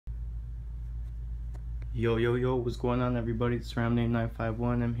Yo, yo, yo, what's going on, everybody? It's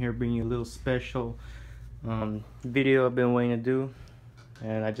Ram951. I'm here bringing you a little special video I've been waiting to do,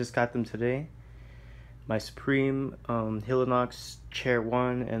 and I just got them today. My Supreme Helinox chair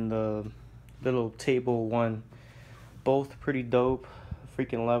 1 and the little table 1. Both pretty dope.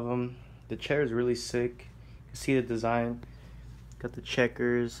 Freaking love them. The chair is really sick. You can see the design. Got the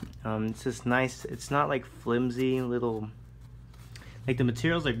checkers. It's just nice. It's not like flimsy little. Like the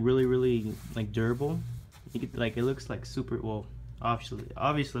material's like really like durable. You get, like, it looks like super, well,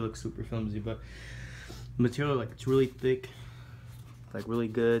 obviously looks super flimsy, but the material, like, it's really thick, like really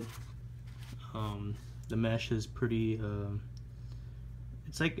good. The mesh is pretty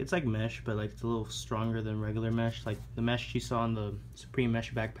it's like mesh, but like it's a little stronger than regular mesh. Like the mesh you saw on the Supreme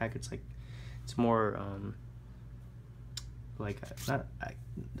mesh backpack, it's more like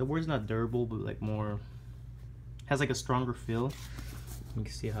the word's not durable, but like more, has like a stronger feel. You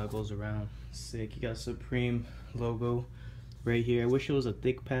can see how it goes around. Sick. You got Supreme logo right here. I wish it was a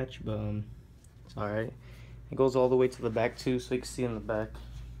thick patch, but it's alright. It goes all the way to the back too, so you can see in the back.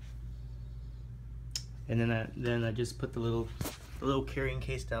 And then I just put the little carrying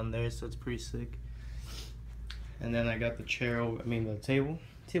case down there, so it's pretty sick. And then I got the chair, the table.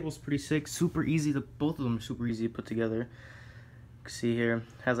 Table's pretty sick, super easy to, both of them are super easy to put together. You can see here, it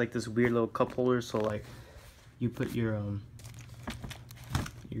has like this weird little cup holder, so like you put your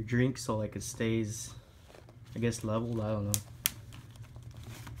drink, so like it stays, I guess, leveled. I don't know.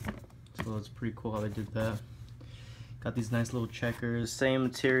 So it's pretty cool how they did that. Got these nice little checkers, same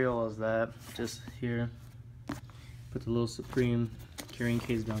material as that, just here. Put the little Supreme carrying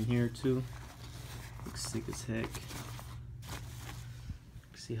case down here too. Looks sick as heck.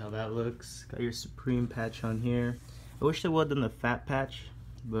 See how that looks. Got your Supreme patch on here. I wish they would have done the fat patch,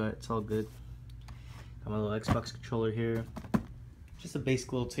 but it's all good. Got my little Xbox controller here. Just a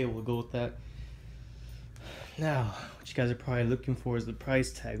basic little table to go with that. Now, what you guys are probably looking for is the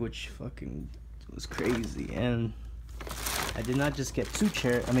price tag, which fucking was crazy. And I did not just get one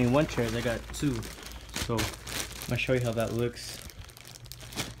chair, I got two. So I'm gonna show you how that looks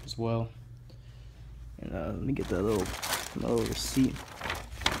as well. And let me get that little receipt.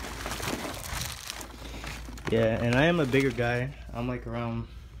 Yeah, and I am a bigger guy. I'm like around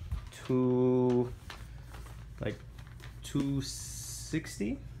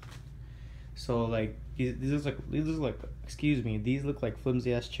 260. So like these look excuse me, these look like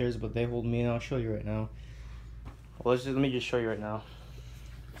flimsy ass chairs, but they hold me, and I'll show you right now. Well, let me just show you right now.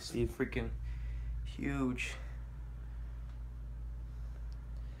 See, freaking huge.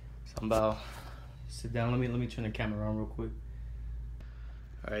 So I'm about sit down. Let me turn the camera around real quick.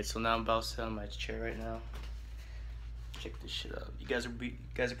 All right, so now I'm about to sit on my chair right now. Check this shit out. You guys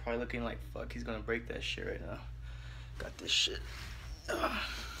are probably looking like, fuck, he's gonna break that shit right now. Got this shit. So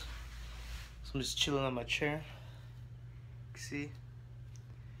I'm just chilling on my chair. See?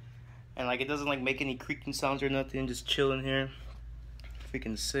 And like, it doesn't like make any creaking sounds or nothing. Just chilling here.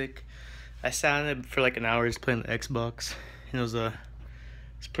 Freaking sick. I sat on it for like an hour just playing the Xbox. And it's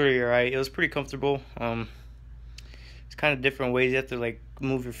pretty alright. It was pretty comfortable. It's kind of different ways you have to like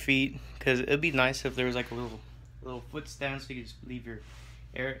move your feet, because it'd be nice if there was like a little foot stand, so you could just leave your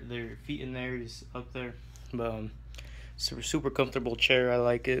feet in there, just up there. But super comfortable chair. I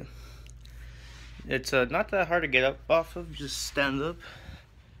like it. It's not that hard to get up off of. Just stand up.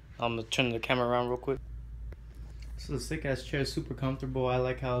 I'm gonna turn the camera around real quick. This is a sick ass chair. Super comfortable. I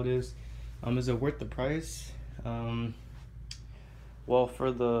like how it is. Is it worth the price? Well,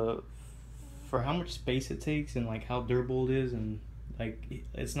 for how much space it takes and like how durable it is, and like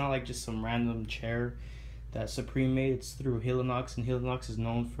it's not like just some random chair that Supreme made. It's through Helinox, and Helinox is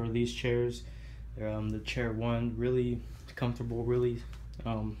known for these chairs. The chair 1, really comfortable, really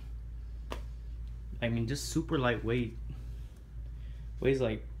just super lightweight. Weighs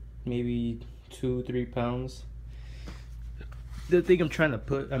like maybe 2-3 pounds. The thing I'm trying to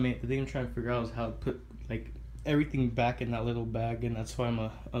figure out is how to put like everything back in that little bag, and that's why I'm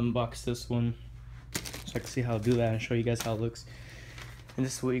gonna unbox this one so I can see how to do that and show you guys how it looks. And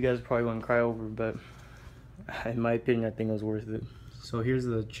this is what you guys probably want to cry over, but in my opinion, I think it was worth it. So here's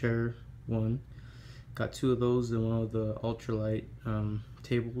the chair 1. Got 2 of those and one of the ultralight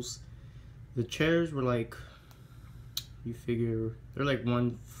tables. The chairs were like, you figure they're like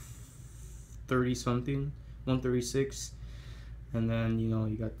 130 something, 136, and then you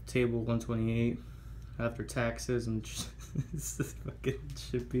got the table 128 after taxes and this fucking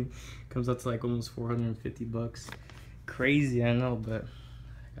shipping comes out to like almost 450 bucks. Crazy, I know, but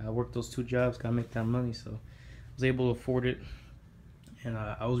I worked those 2 jobs, gotta make that money, so I was able to afford it. And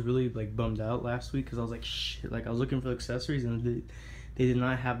I was really like bummed out last week because I was like, shit, like I was looking for accessories and they they did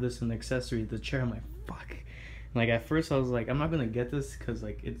not have this in the accessory, the chair. I'm like, fuck. Like at first I was like, I'm not gonna get this because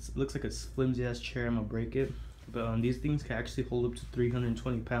like it looks like a flimsy ass chair, I'm gonna break it. But these things can actually hold up to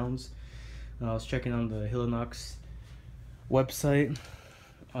 320 pounds. I was checking on the Helinox website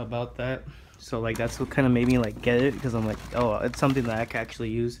about that, so like that's what kind of made me like get it, because I'm like, oh, it's something that I can actually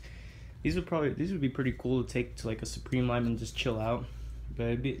use. These would be pretty cool to take to like a Supreme line and just chill out. But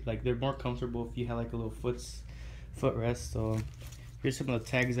it'd be like, they're more comfortable if you have like a little footrest. So here's some of the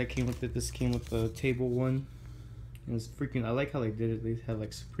tags that came with it. This came with the table one. And it's freaking, I like how they did it. They have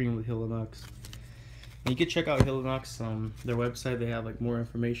like Supreme with Helinox. And you can check out Helinox, their website. They have like more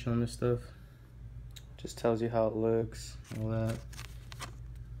information on this stuff. Just tells you how it looks, all that.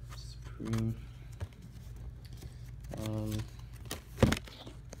 Supreme. You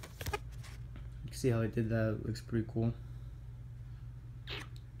can see how they did that. It looks pretty cool.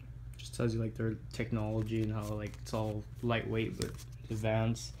 Just tells you like their technology and how like it's all lightweight but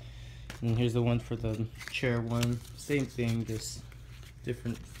advanced. And here's the one for the chair one. Same thing, just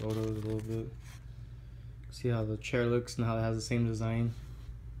different photos a little bit. See how the chair looks and how it has the same design.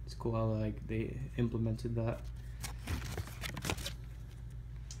 It's cool how like they implemented that.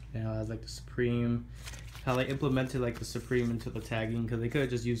 And how it has like the Supreme, how they implemented like the Supreme into the tagging, because they could have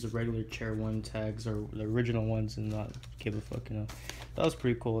just used the regular chair one tags or the original ones and not give a fuck, you know. That was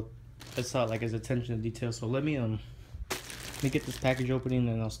pretty cool. I saw like his attention to detail. So let me get this package opening, and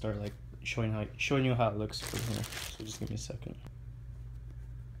then I'll start like showing you how it looks from here. So just give me a second.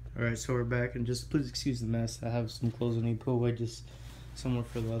 Alright, so we're back, and just please excuse the mess. I have some clothes I need to put away just somewhere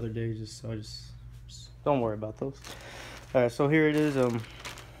for the other day, just don't worry about those. Alright, so here it is. On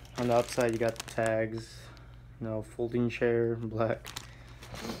the outside you got the tags, you know, folding chair, black.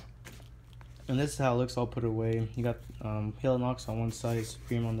 And this is how it looks all put away. You got Helinox on one side,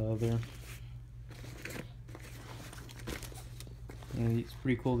 Supreme on the other. And it's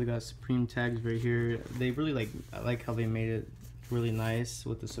pretty cool. They got Supreme tags right here. They really I like how they made it really nice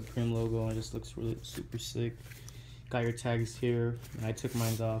with the Supreme logo, and it just looks really super sick. Got your tags here, and I took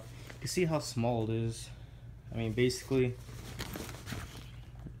mine off. You can see how small it is. I mean, basically,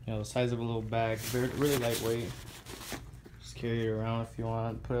 you know, the size of a little bag. Really lightweight. Just carry it around if you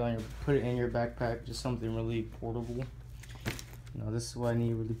want. Put it in your backpack. Just something really portable. You know, this is what I need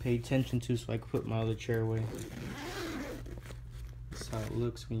to really pay attention to, so I can put my other chair away. This is how it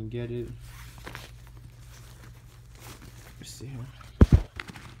looks when you get it. Let's see here.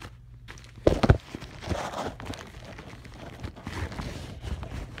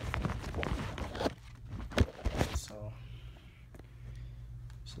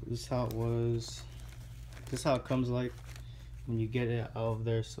 So this is how it was. This is how it comes like when you get it out of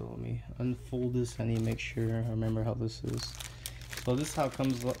there. So let me unfold this. I need to make sure I remember how this is. So this is how it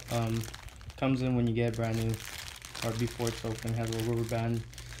comes in when you get it brand new, or before it's open. It has a little rubber band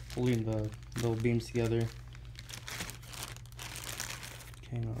holding the little beams together.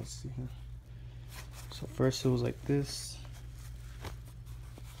 Okay, now let's see here. So first it was like this.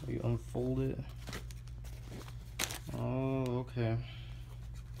 You unfold it. Oh, okay.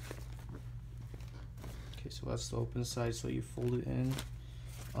 Okay, so that's the open side. So you fold it in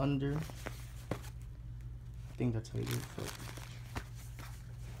under. I think that's how you do it.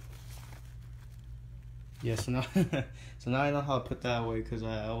 Yeah, so now so now I know how to put that away, because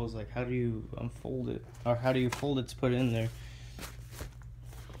I was like, how do you unfold it, or how do you fold it to put it in there?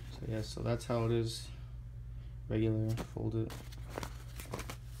 So yeah, so that's how it is. Regular, fold it.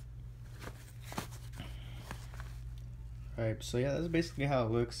 Alright, so yeah, that's basically how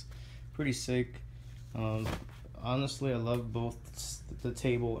it looks. Pretty sick. Honestly, I love both the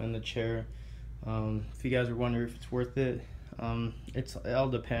table and the chair. If you guys are wondering if it's worth it, it all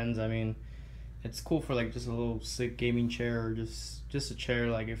depends. I mean, it's cool for like just a little sick gaming chair, or just a chair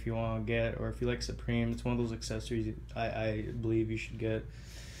like if you want to get, or if you like Supreme. It's one of those accessories I believe you should get.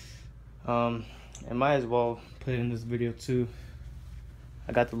 And might as well put it in this video too.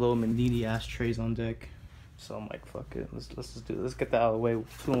 I got the little Mendini ashtrays on deck, so I'm like, fuck it, let's just do it. Let's get that out of the way,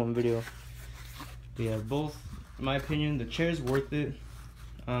 2-in-1 video. But yeah, both, in my opinion, the chair's worth it.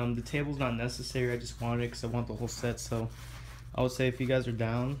 The table's not necessary. I just wanted it because I want the whole set. So I would say if you guys are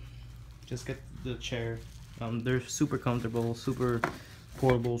down, just get the chair. They're super comfortable, super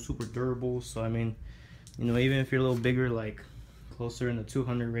portable, super durable. So I mean, you know, even if you're a little bigger, like closer in the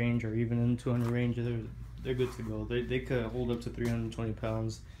 200 range, or even in the 200 range, they're good to go. They could hold up to 320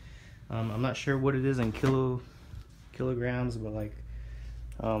 pounds. I'm not sure what it is in kilograms, but like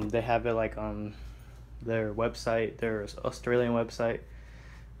they have it like on their website, their Australian website,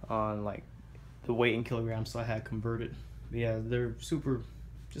 on like the weight in kilograms, so I had converted. But yeah, they're super.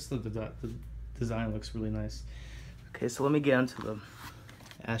 Just the design looks really nice. Okay, so let me get into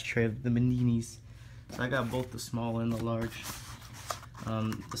ashtray of the Mendinis. So I got both the small and the large.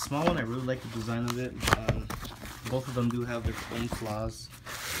 The small one, I really like the design of it. Both of them do have their own flaws.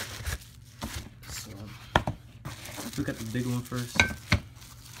 So let's look at the big one first.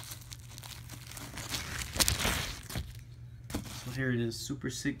 So here it is, super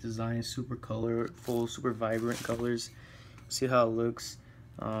sick design, super colorful, super vibrant colors. See how it looks.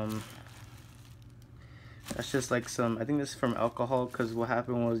 That's just like some, I think this is from alcohol, because what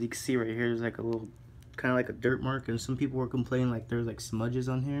happened was, you can see right here, there's like a little, kind of like a dirt mark, and some people were complaining like there's like smudges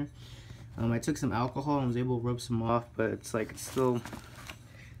on here. I took some alcohol and was able to rub some off, but it's like, it's still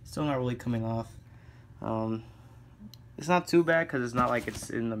not really coming off. It's not too bad, because it's not like it's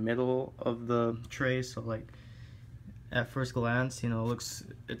in the middle of the tray, so like, at first glance, you know, it's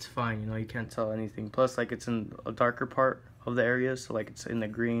fine, you know, you can't tell anything. Plus, like, it's in a darker part of the area, so like it's in the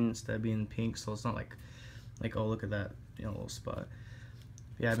green instead of being pink, so it's not like oh, look at that, you know, little spot.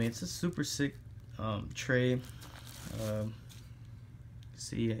 Yeah, I mean, it's a super sick tray.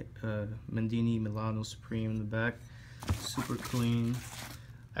 See Mendini Milano Supreme in the back, super clean.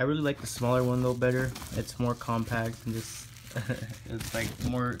 I really like the smaller one though better. It's more compact and just it's like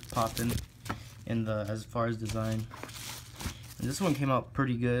more poppin' in the as far as design. And this one came out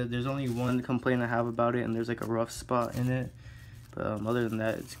pretty good. There's only one complaint I have about it, and there's like a rough spot in it. But other than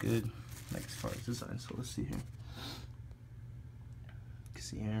that, it's good. Like as far as design. So let's see here. You can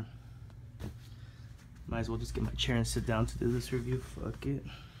see here. Might as well just get my chair and sit down to do this review. Fuck it.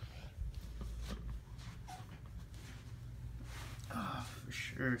 Oh, for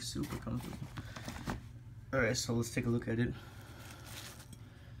sure, super comfortable. Alright, so let's take a look at it.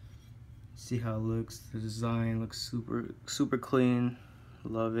 See how it looks. The design looks super clean.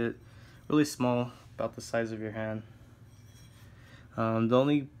 Love it. Really small, about the size of your hand. The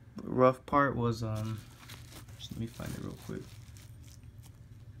only rough part was just let me find it real quick.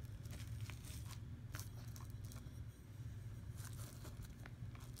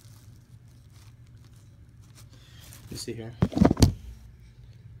 You see here.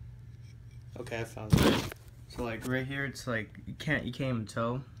 Okay, I found it. So like right here, it's like you can't even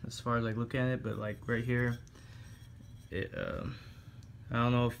tell as far as like looking at it, but like right here, it I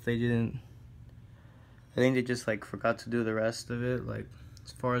don't know if they didn't. I think they just like forgot to do the rest of it, like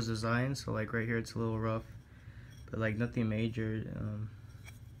as far as design. So like right here, it's a little rough, but like nothing major.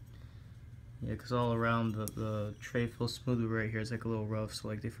 Yeah, because all around the tray feels smooth, but right here it's like a little rough. So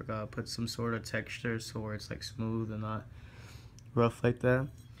like they forgot to put some sort of texture so where it's like smooth and not rough like that.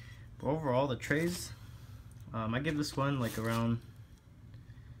 But overall, the trays, I give this one like around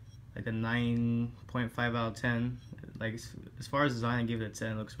like a 9.5 out of 10. Like as far as design, I give it a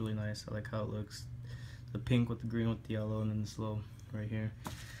 10. It looks really nice. I like how it looks. The pink with the green with the yellow, and then this little right here.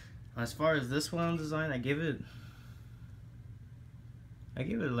 As far as this one design, I give it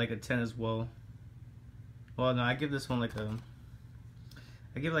like a 10 as well. Well, no, I give this one like a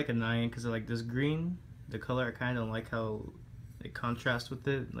 9, because like this green, the color, I kind of don't like how it contrasts with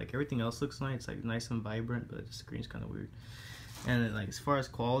it. Like everything else looks nice, like nice and vibrant, but this green's kind of weird. And then, like as far as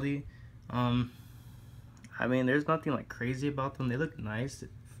quality, I mean, there's nothing like crazy about them. They look nice,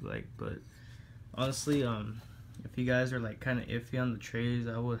 like, but honestly, if you guys are like kind of iffy on the trays,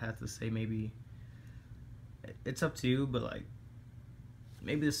 I would have to say maybe it's up to you, but like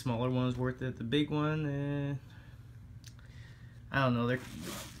maybe the smaller one is worth it. The big one, I don't know. They're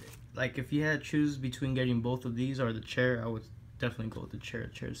like, if you had to choose between getting both of these or the chair, I would definitely go with the chair.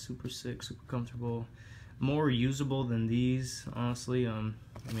 The chair is super sick, super comfortable, more usable than these, honestly. I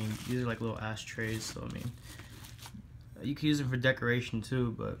mean, these are like little ashtrays, so I mean, you can use them for decoration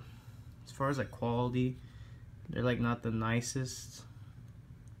too, but as far as like quality, they're like not the nicest,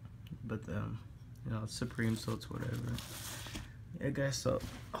 but you know, it's Supreme, so it's whatever. Yeah guys, so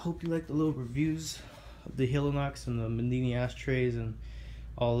I hope you like the little reviews of the Helinox and the Mendini ashtrays and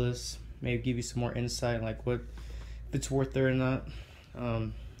all this. Maybe give you some more insight on like what, if it's worth it or not.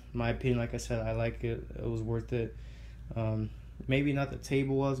 My opinion, like I said, I like it. It was worth it. Maybe not the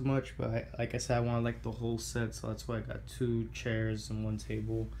table as much, but like I said, I want like the whole set, so that's why I got 2 chairs and 1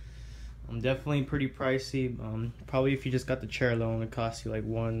 table. Definitely pretty pricey. Probably if you just got the chair alone, it costs you like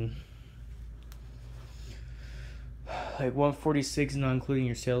 $146, not including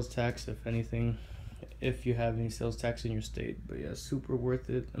your sales tax, if anything, if you have any sales tax in your state. But yeah, super worth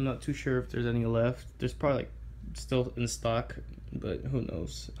it. I'm not too sure if there's any left. There's probably like still in stock, but who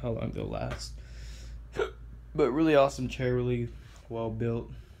knows how long they'll last. But really awesome chair, really well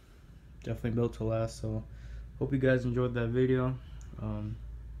built, definitely built to last. So hope you guys enjoyed that video.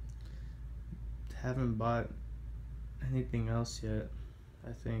 Haven't bought anything else yet,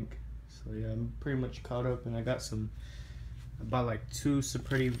 I think. So yeah, I'm pretty much caught up, and I got some I bought like 2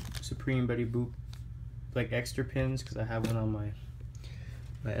 Supreme Betty Boop like extra pins because I have one on my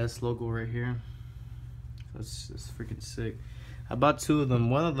S logo right here. That's freaking sick. I bought 2 of them.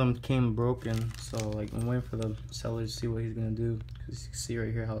 One of them came broken, so like I'm waiting for the seller to see what he's gonna do, because you can see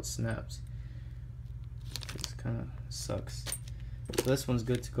right here how it snaps. It kind of sucks. So this one's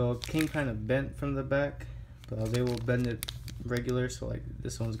good to go. It came kind of bent from the back, but I was able to bend it regular, so like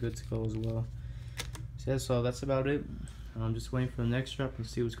this one's good to go as well. So yeah, so that's about it. I'm just waiting for the next drop and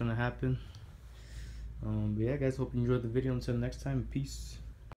see what's gonna happen. But yeah, guys, hope you enjoyed the video. Until next time, peace.